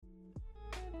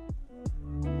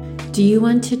Do you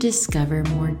want to discover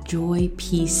more joy,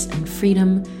 peace, and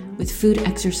freedom with food,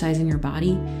 exercise, and your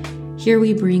body? Here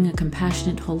we bring a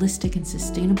compassionate, holistic, and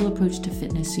sustainable approach to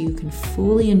fitness so you can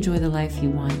fully enjoy the life you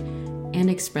want and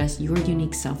express your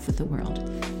unique self with the world.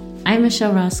 I'm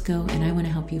Michelle Roscoe, and I want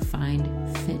to help you find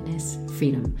fitness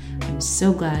freedom. I'm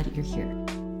so glad you're here.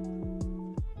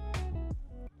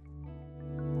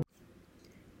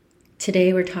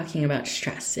 Today we're talking about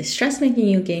stress. Is stress making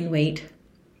you gain weight?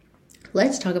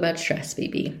 Let's talk about stress,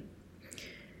 baby.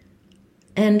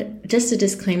 And just a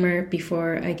disclaimer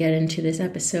before I get into this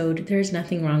episode, there's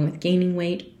nothing wrong with gaining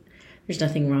weight. There's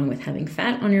nothing wrong with having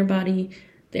fat on your body.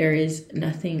 There is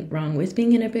nothing wrong with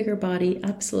being in a bigger body.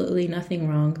 Absolutely nothing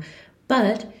wrong.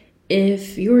 But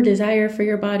if your desire for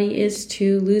your body is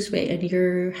to lose weight and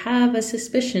you have a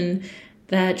suspicion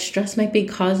that stress might be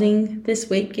causing this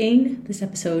weight gain, this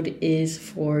episode is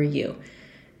for you.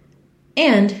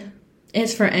 And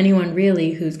it's for anyone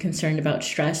really who's concerned about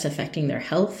stress affecting their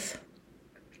health,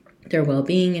 their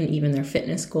well-being, and even their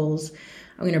fitness goals.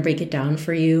 I'm going to break it down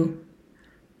for you,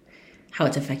 how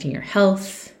it's affecting your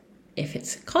health, if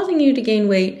it's causing you to gain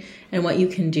weight, and what you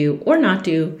can do or not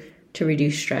do to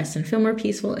reduce stress and feel more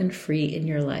peaceful and free in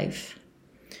your life.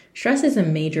 Stress is a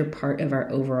major part of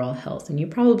our overall health, and you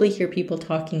probably hear people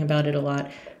talking about it a lot.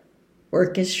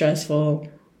 Work is stressful.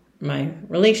 My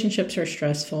relationships are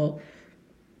stressful.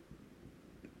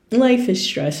 Life is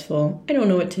stressful. I don't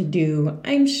know what to do.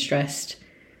 I'm stressed.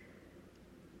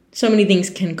 So many things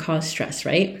can cause stress,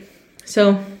 right?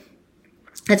 So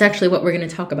that's actually what we're going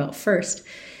to talk about first.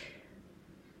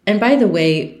 And by the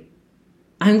way,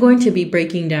 I'm going to be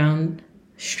breaking down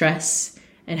stress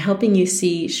and helping you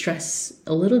see stress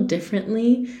a little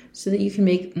differently so that you can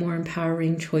make more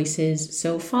empowering choices.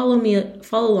 So follow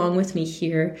along with me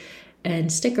here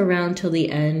and stick around till the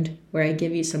end where I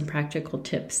give you some practical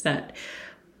tips that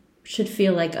should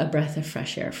feel like a breath of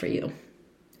fresh air for you.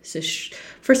 So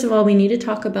first of all, we need to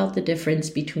talk about the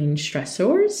difference between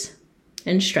stressors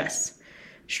and stress.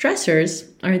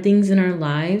 Stressors are things in our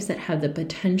lives that have the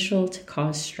potential to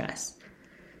cause stress,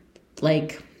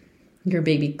 like your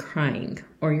baby crying,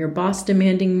 or your boss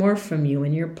demanding more from you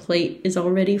and your plate is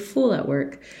already full at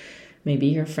work. Maybe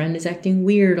your friend is acting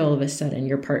weird all of a sudden.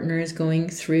 Your partner is going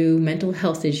through mental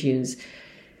health issues.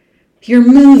 You're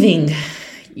moving.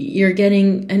 You're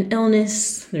getting an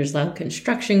illness. There's loud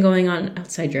construction going on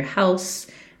outside your house,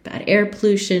 bad air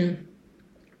pollution.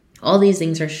 All these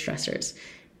things are stressors,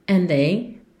 and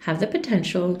they have the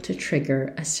potential to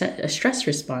trigger a stress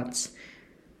response.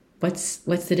 What's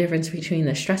the difference between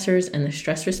the stressors and the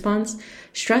stress response?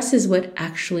 Stress is what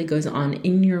actually goes on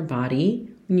in your body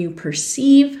when you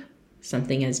perceive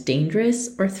something as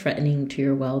dangerous or threatening to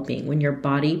your well-being. When your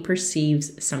body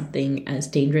perceives something as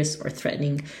dangerous or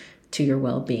threatening to your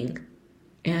well-being.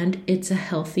 And it's a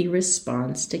healthy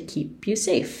response to keep you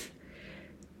safe.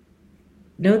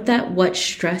 Note that what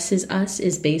stresses us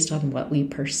is based on what we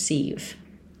perceive.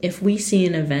 If we see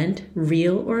an event,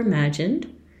 real or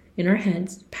imagined, in our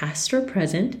heads, past or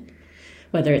present,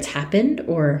 whether it's happened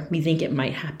or we think it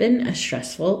might happen as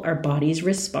stressful, our bodies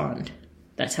respond.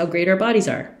 That's how great our bodies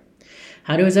are.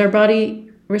 How does our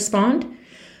body respond?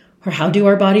 Or how do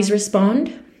our bodies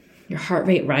respond? Your heart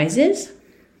rate rises.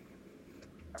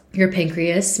 Your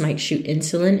pancreas might shoot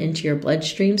insulin into your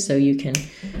bloodstream so you can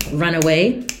run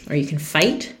away or you can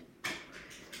fight.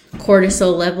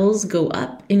 Cortisol levels go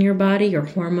up in your body. Your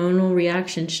hormonal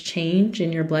reactions change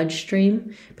in your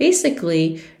bloodstream.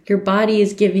 Basically, your body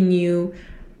is giving you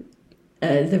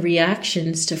the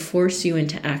reactions to force you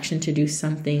into action to do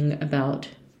something about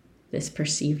this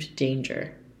perceived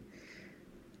danger.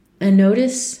 And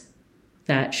notice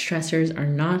that stressors are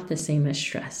not the same as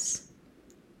stress.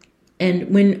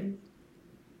 And when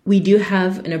we do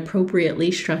have an appropriately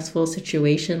stressful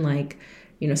situation, like,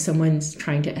 someone's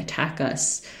trying to attack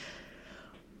us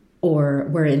or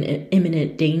we're in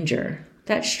imminent danger,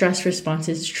 that stress response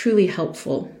is truly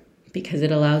helpful because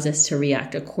it allows us to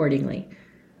react accordingly.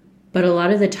 But a lot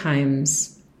of the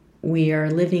times we are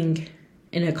living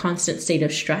in a constant state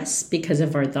of stress because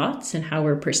of our thoughts and how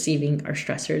we're perceiving our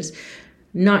stressors.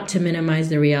 Not to minimize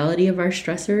the reality of our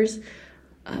stressors,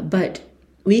 but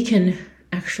we can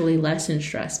actually lessen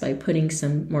stress by putting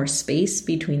some more space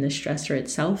between the stressor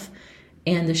itself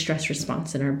and the stress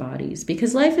response in our bodies.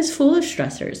 Because life is full of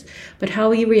stressors, but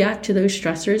how we react to those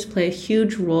stressors play a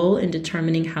huge role in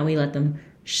determining how we let them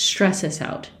stress us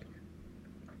out.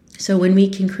 So when we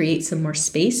can create some more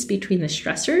space between the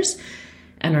stressors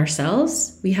and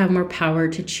ourselves, we have more power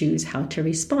to choose how to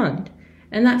respond.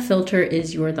 And that filter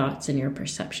is your thoughts and your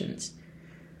perceptions.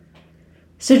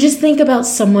 So just think about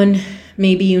someone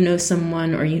Maybe you know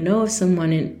someone, or you know of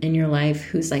someone in your life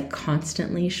who's like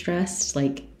constantly stressed,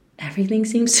 like everything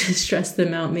seems to stress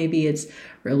them out. Maybe it's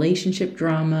relationship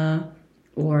drama,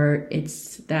 or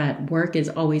it's that work is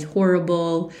always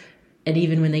horrible. And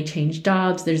even when they change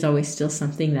jobs, there's always still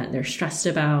something that they're stressed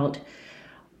about,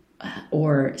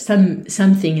 or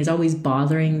something is always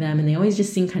bothering them, and they always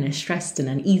just seem kind of stressed and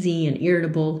uneasy and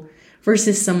irritable.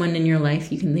 Versus someone in your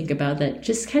life you can think about that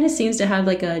just kind of seems to have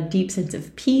like a deep sense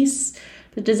of peace,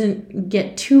 that doesn't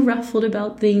get too ruffled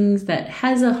about things, that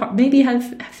has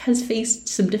has faced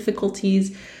some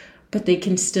difficulties, but they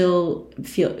can still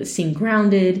seem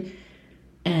grounded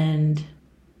and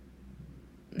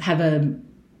have a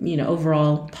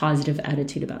overall positive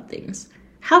attitude about things.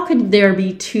 How could there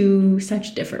be two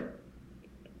such different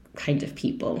kinds of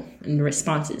people and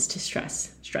responses to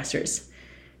stressors?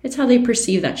 It's how they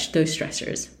perceive those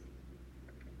stressors.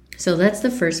 So that's the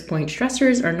first point.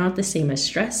 Stressors are not the same as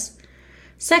stress.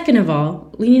 Second of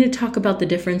all, we need to talk about the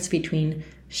difference between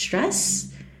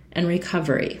stress and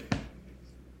recovery.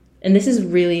 And this is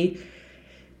really,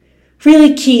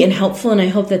 really key and helpful, and I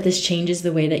hope that this changes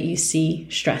the way that you see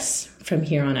stress from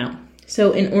here on out.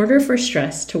 So in order for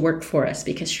stress to work for us,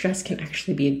 because stress can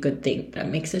actually be a good thing that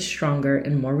makes us stronger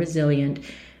and more resilient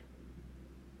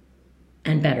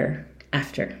and better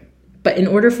after. But in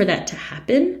order for that to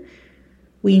happen,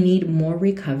 we need more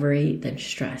recovery than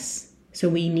stress. So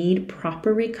we need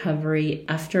proper recovery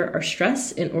after our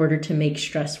stress in order to make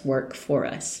stress work for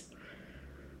us.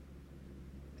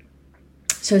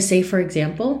 So say, for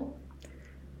example,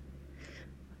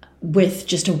 with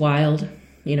just a wild,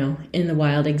 in the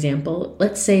wild example,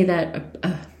 let's say that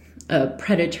a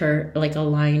predator, like a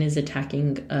lion, is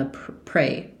attacking a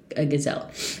prey, a gazelle.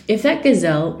 If that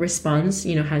gazelle responds,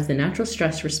 has the natural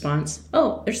stress response,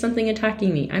 oh, there's something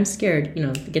attacking me, I'm scared,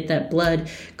 get that blood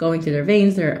going through their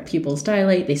veins, their pupils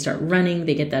dilate, they start running,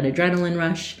 they get that adrenaline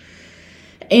rush,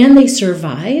 and they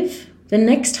survive. The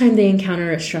next time they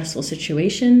encounter a stressful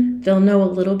situation, they'll know a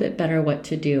little bit better what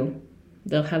to do.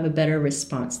 They'll have a better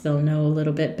response. They'll know a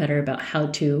little bit better about how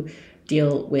to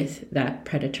deal with that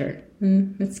predator.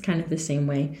 It's kind of the same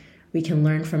way. We can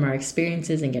learn from our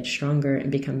experiences and get stronger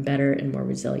and become better and more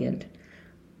resilient.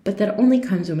 But that only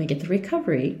comes when we get the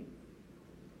recovery.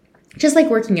 Just like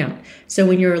working out. So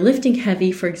when you're lifting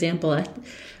heavy, for example,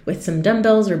 with some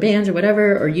dumbbells or bands or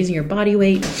whatever, or using your body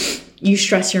weight, you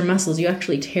stress your muscles. You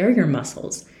actually tear your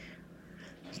muscles.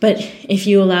 But if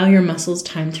you allow your muscles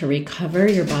time to recover,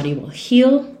 your body will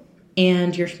heal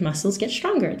and your muscles get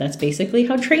stronger. That's basically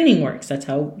how training works. That's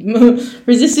how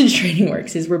resistance training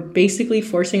works, is we're basically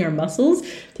forcing our muscles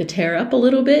to tear up a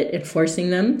little bit and forcing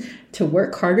them to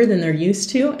work harder than they're used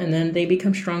to, and then they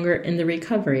become stronger in the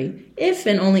recovery, if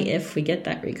and only if we get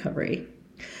that recovery.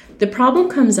 The problem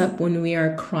comes up when we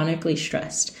are chronically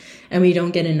stressed and we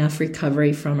don't get enough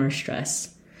recovery from our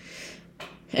stress.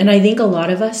 And I think a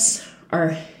lot of us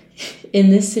are in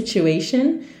this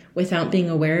situation without being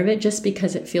aware of it, just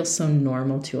because it feels so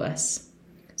normal to us.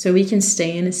 So we can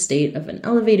stay in a state of an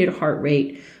elevated heart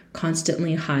rate,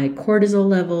 constantly high cortisol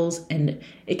levels, and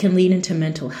it can lead into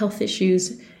mental health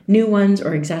issues, new ones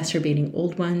or exacerbating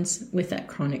old ones with that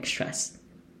chronic stress.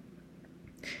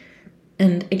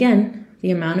 And again,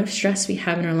 the amount of stress we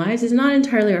have in our lives is not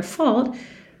entirely our fault,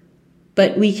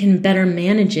 but we can better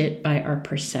manage it by our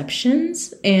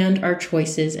perceptions and our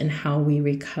choices and how we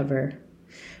recover.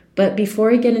 But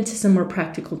before I get into some more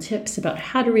practical tips about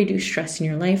how to reduce stress in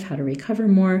your life, how to recover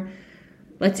more,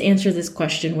 let's answer this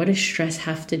question: what does stress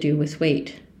have to do with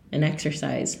weight and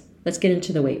exercise? Let's get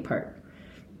into the weight part.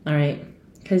 All right,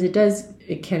 because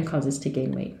it can cause us to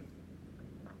gain weight.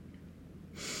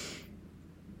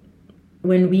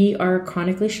 When we are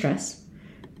chronically stressed,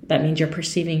 that means you're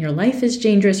perceiving your life as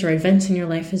dangerous, or events in your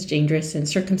life as dangerous, and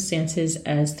circumstances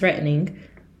as threatening.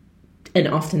 And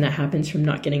often that happens from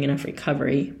not getting enough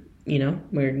recovery.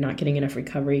 We're not getting enough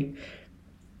recovery.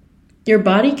 Your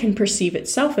body can perceive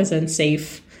itself as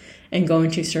unsafe and go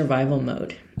into survival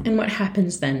mode. And what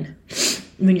happens then?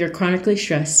 When you're chronically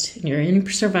stressed and you're in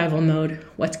survival mode,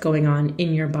 what's going on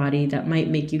in your body that might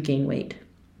make you gain weight?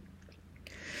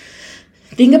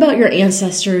 Think about your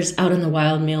ancestors out in the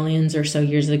wild millions or so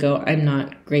years ago. I'm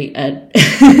not great at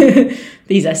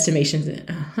these estimations.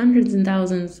 Hundreds and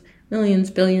thousands, millions,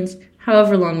 billions,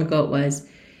 however long ago it was.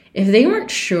 If they weren't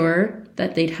sure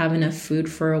that they'd have enough food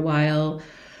for a while,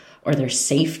 or their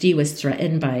safety was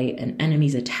threatened by an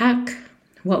enemy's attack,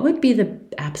 what would be the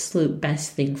absolute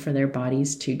best thing for their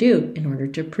bodies to do in order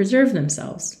to preserve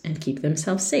themselves and keep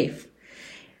themselves safe?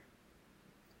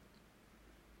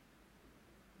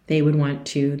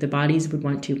 The bodies would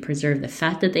want to preserve the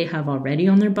fat that they have already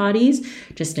on their bodies,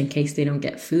 just in case they don't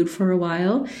get food for a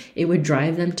while. It would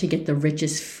drive them to get the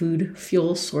richest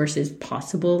fuel sources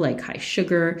possible, like high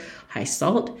sugar, high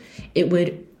salt. It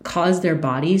would cause their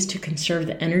bodies to conserve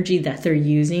the energy that they're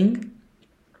using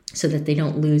so that they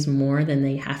don't lose more than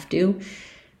they have to.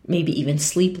 Maybe even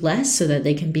sleep less so that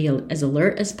they can be as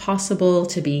alert as possible,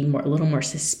 to be a little more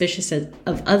suspicious of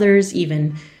others,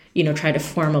 even try to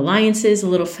form alliances a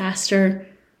little faster.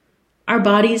 Our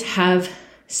bodies have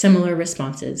similar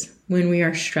responses. When we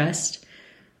are stressed,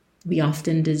 we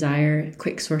often desire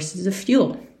quick sources of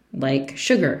fuel, like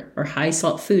sugar or high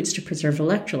salt foods to preserve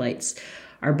electrolytes.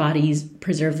 Our bodies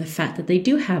preserve the fat that they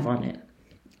do have on it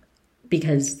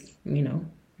because, who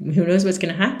knows what's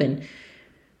going to happen,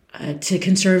 to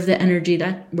conserve the energy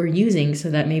that we're using so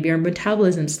that maybe our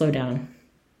metabolism slow down.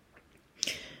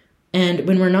 And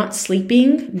when we're not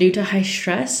sleeping due to high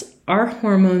stress, our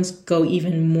hormones go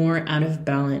even more out of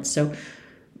balance. So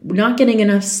not getting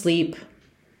enough sleep,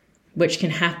 which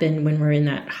can happen when we're in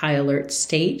that high alert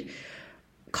state,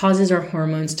 causes our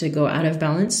hormones to go out of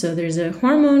balance. So there's a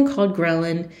hormone called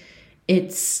ghrelin.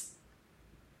 It's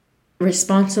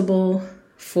responsible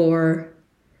for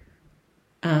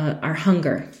our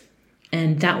hunger,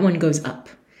 and that one goes up.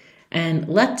 And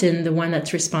leptin, the one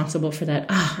that's responsible for that,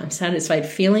 I'm satisfied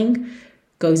feeling,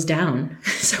 goes down.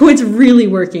 So it's really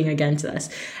working against us.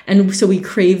 And so we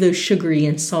crave those sugary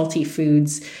and salty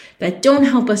foods that don't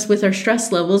help us with our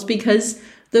stress levels because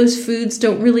those foods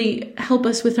don't really help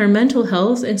us with our mental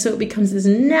health. And so it becomes this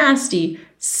nasty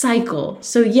cycle.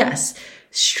 So yes,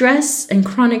 stress and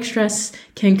chronic stress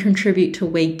can contribute to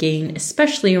weight gain,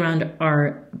 especially around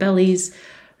our bellies.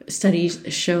 Studies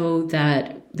show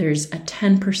that there's a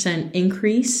 10%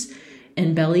 increase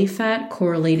in belly fat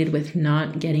correlated with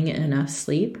not getting enough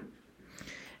sleep.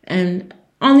 And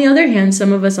on the other hand,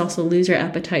 some of us also lose our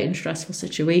appetite in stressful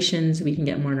situations. We can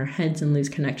get more in our heads and lose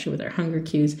connection with our hunger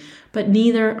cues, but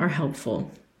neither are helpful.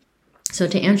 So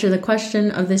to answer the question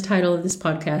of this title of this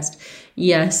podcast,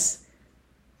 yes,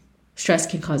 stress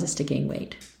can cause us to gain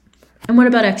weight. And what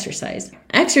about exercise?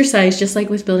 Exercise, just like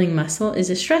with building muscle, is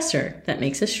a stressor that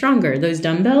makes us stronger. Those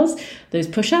dumbbells, those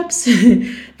push-ups,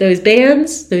 those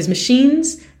bands, those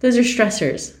machines, those are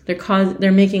stressors.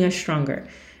 They're making us stronger.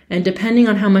 And depending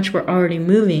on how much we're already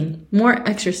moving, more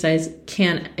exercise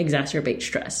can exacerbate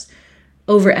stress.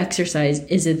 Over-exercise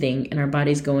is a thing, and our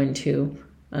bodies go into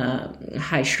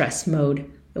high stress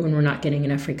mode when we're not getting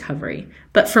enough recovery.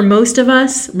 But for most of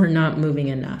us, we're not moving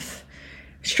enough.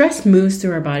 Stress moves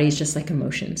through our bodies just like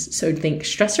emotions. So think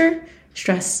stressor,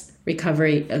 stress,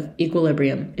 recovery, of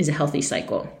equilibrium is a healthy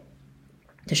cycle.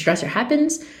 The stressor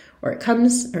happens, or it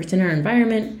comes, or it's in our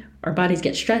environment. Our bodies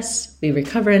get stressed, we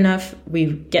recover enough,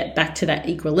 we get back to that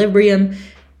equilibrium,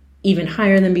 even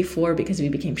higher than before because we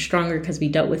became stronger because we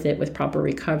dealt with it with proper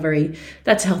recovery.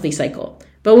 That's a healthy cycle.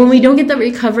 But when we don't get that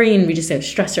recovery and we just have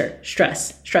stressor,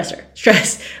 stress, stressor,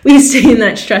 stress, we stay in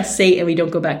that stress state and we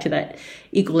don't go back to that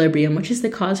equilibrium, which is the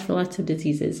cause for lots of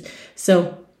diseases.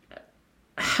 So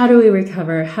how do we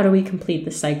recover? How do we complete the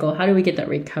cycle? How do we get that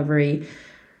recovery?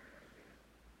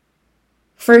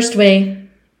 First way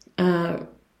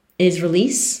is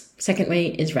release. Second way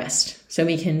is rest. So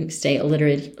we can stay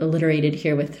alliterated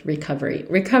here with recovery.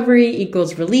 Recovery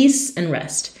equals release and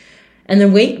rest. And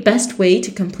the best way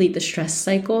to complete the stress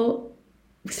cycle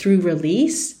through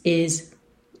release is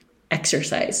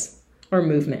exercise or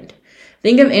movement.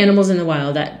 Think of animals in the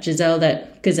wild, the gazelle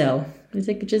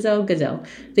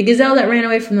that ran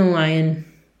away from the lion.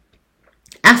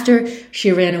 After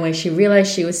she ran away, she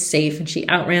realized she was safe and she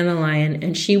outran the lion.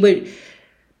 And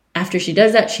after she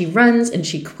does that, she runs and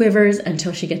she quivers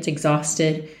until she gets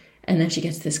exhausted. And then she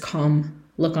gets this calm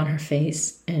look on her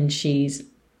face and she's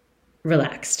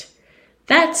relaxed.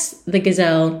 That's the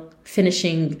gazelle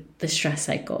finishing the stress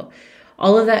cycle.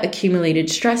 All of that accumulated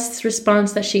stress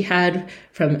response that she had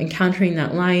from encountering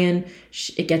that lion,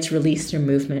 it gets released through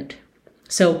movement.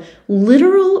 So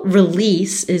literal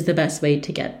release is the best way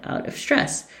to get out of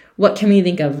stress. What can we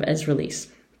think of as release?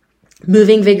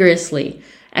 Moving vigorously,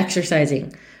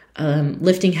 exercising,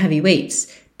 lifting heavy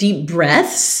weights, deep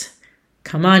breaths.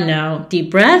 Come on now, deep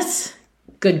breaths,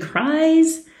 good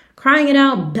cries, crying it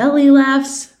out, belly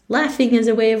laughs. Laughing is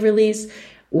a way of release.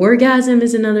 Orgasm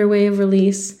is another way of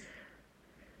release.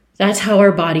 That's how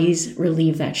our bodies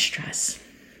relieve that stress.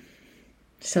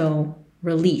 So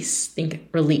release, think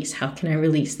release. How can I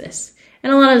release this?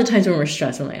 And a lot of the times when we're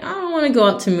stressed, we're like, I don't want to go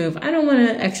out to move. I don't want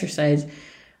to exercise.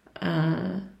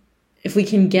 If we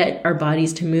can get our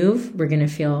bodies to move, we're going to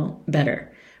feel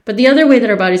better. But the other way that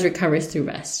our bodies recover is through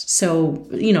rest. So,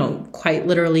 quite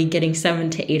literally getting 7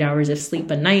 to 8 hours of sleep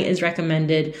a night is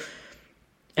recommended.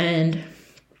 And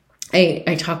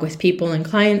I talk with people and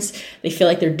clients, they feel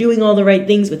like they're doing all the right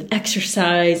things with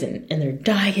exercise and their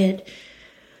diet,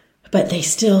 but they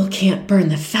still can't burn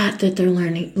the fat that they're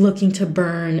looking to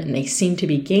burn, and they seem to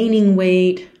be gaining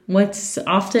weight. What's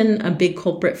often a big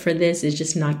culprit for this is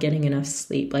just not getting enough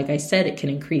sleep. Like I said, it can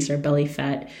increase our belly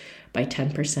fat by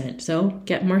 10%. So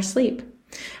get more sleep.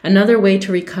 Another way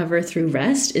to recover through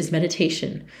rest is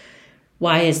meditation.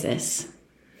 Why is this?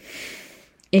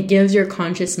 It gives your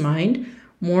conscious mind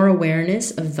more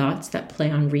awareness of thoughts that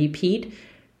play on repeat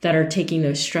that are taking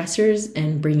those stressors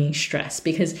and bringing stress.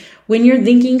 Because when you're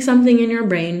thinking something in your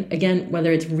brain, again,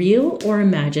 whether it's real or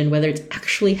imagined, whether it's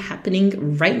actually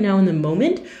happening right now in the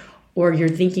moment, or you're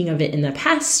thinking of it in the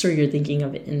past, or you're thinking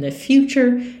of it in the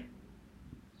future,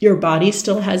 your body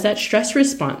still has that stress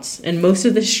response. And most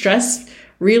of the stress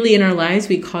really in our lives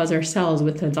we cause ourselves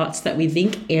with the thoughts that we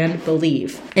think and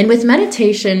believe. And with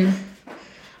meditation,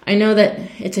 I know that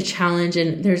it's a challenge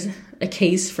and there's a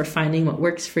case for finding what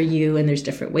works for you, and there's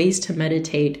different ways to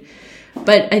meditate.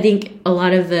 But I think a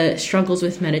lot of the struggles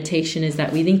with meditation is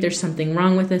that we think there's something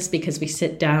wrong with us because we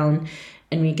sit down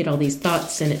and we get all these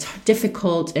thoughts and it's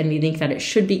difficult, and we think that it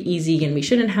should be easy and we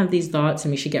shouldn't have these thoughts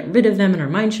and we should get rid of them and our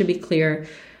mind should be clear.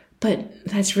 But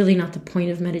that's really not the point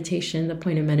of meditation. The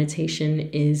point of meditation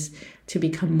is to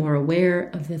become more aware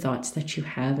of the thoughts that you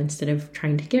have instead of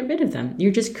trying to get rid of them.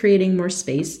 You're just creating more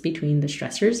space between the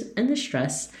stressors and the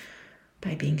stress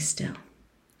by being still.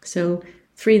 So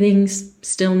 3 things: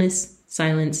 stillness,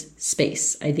 silence,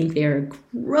 space. I think they are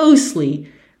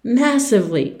grossly,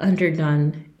 massively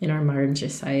underdone in our modern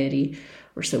society.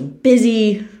 We're so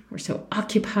busy, we're so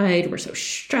occupied, we're so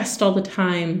stressed all the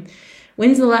time.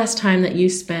 When's the last time that you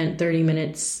spent 30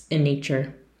 minutes in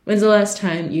nature? When's the last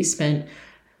time you spent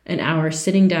an hour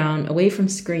sitting down, away from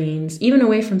screens, even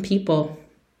away from people,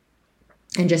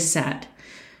 and just sat?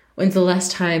 When's the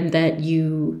last time that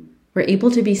you were able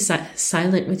to be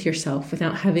silent with yourself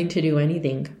without having to do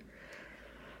anything?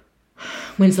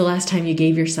 When's the last time you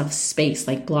gave yourself space,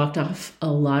 like blocked off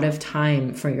a lot of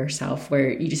time for yourself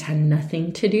where you just had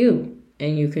nothing to do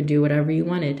and you could do whatever you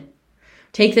wanted?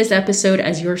 Take this episode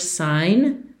as your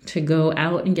sign to go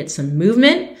out and get some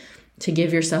movement, to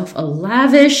give yourself a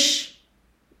lavish,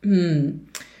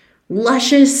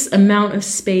 luscious amount of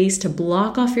space to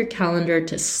block off your calendar,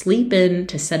 to sleep in,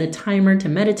 to set a timer, to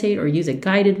meditate or use a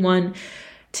guided one,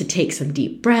 to take some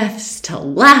deep breaths, to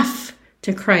laugh,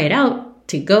 to cry it out,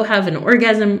 to go have an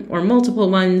orgasm or multiple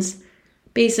ones.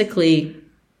 Basically,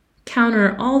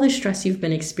 counter all the stress you've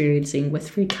been experiencing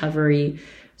with recovery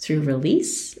through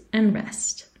release and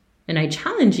rest. And I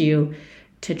challenge you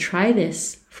to try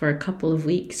this for a couple of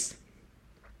weeks,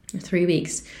 3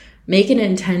 weeks. Make an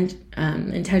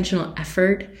intentional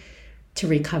effort to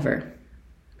recover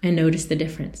and notice the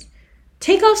difference.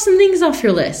 Take off some things off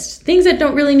your list, things that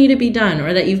don't really need to be done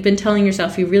or that you've been telling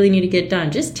yourself you really need to get done.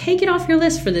 Just take it off your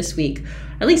list for this week,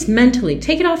 at least mentally.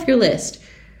 Take it off your list.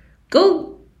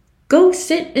 Go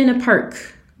sit in a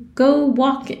park. Go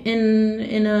walk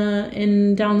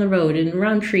in down the road and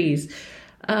around trees.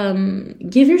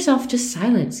 Give yourself just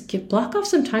silence. Block off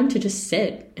some time to just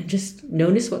sit and just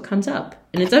notice what comes up.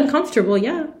 And it's uncomfortable.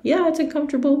 Yeah, it's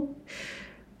uncomfortable.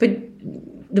 But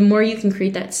the more you can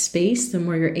create that space, the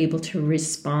more you're able to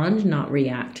respond, not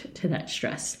react to that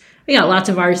stress. We got lots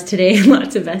of R's today,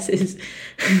 lots of S's.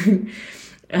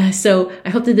 So I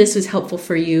hope that this was helpful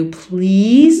for you.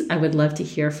 Please, I would love to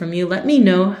hear from you. Let me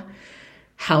know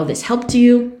how this helped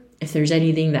you. If there's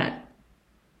anything that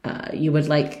you would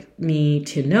like me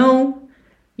to know,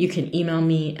 you can email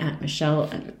me at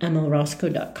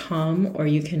michelle@mlroscoe.com, or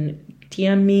you can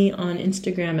DM me on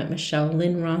Instagram at Michelle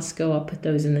Lynn Roscoe. I'll put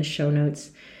those in the show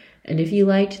notes. And if you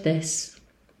liked this,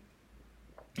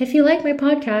 if you like my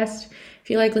podcast, if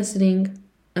you like listening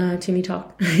to me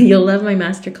talk, you'll love my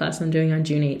masterclass I'm doing on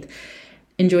June 8th.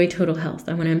 Enjoy Total Health.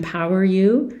 I want to empower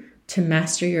you to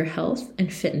master your health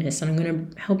and fitness. And I'm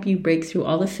going to help you break through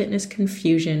all the fitness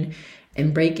confusion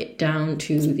and break it down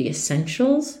to the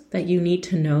essentials that you need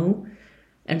to know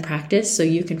and practice so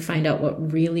you can find out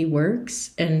what really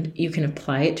works and you can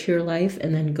apply it to your life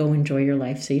and then go enjoy your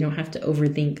life so you don't have to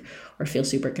overthink or feel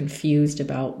super confused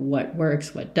about what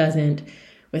works, what doesn't,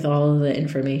 with all of the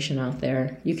information out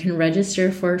there. You can register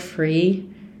for free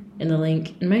in the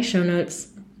link in my show notes.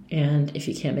 And if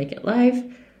you can't make it live,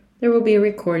 there will be a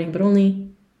recording, but only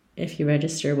if you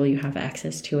register will you have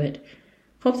access to it.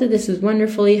 Hope that this was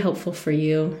wonderfully helpful for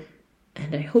you.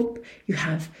 And I hope you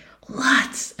have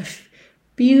lots of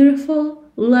beautiful,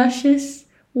 luscious,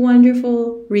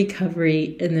 wonderful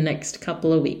recovery in the next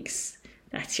couple of weeks.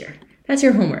 That's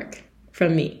your homework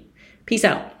from me. Peace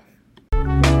out.